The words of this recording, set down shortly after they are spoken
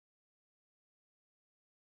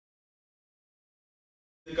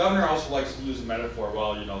The governor also likes to use a metaphor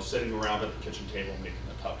while, you know, sitting around at the kitchen table making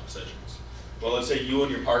the tough decisions. Well, let's say you and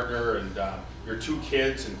your partner and your 2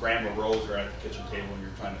 kids and Grandma Rose are at the kitchen table and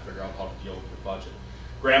you're trying to figure out how to deal with your budget.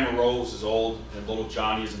 Grandma Rose is old and little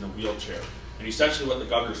Johnny is in a wheelchair. And essentially what the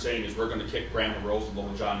governor's saying is we're going to kick Grandma Rose and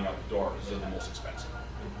little Johnny out the door because they're the most expensive.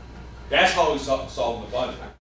 That's how he's solving the budget.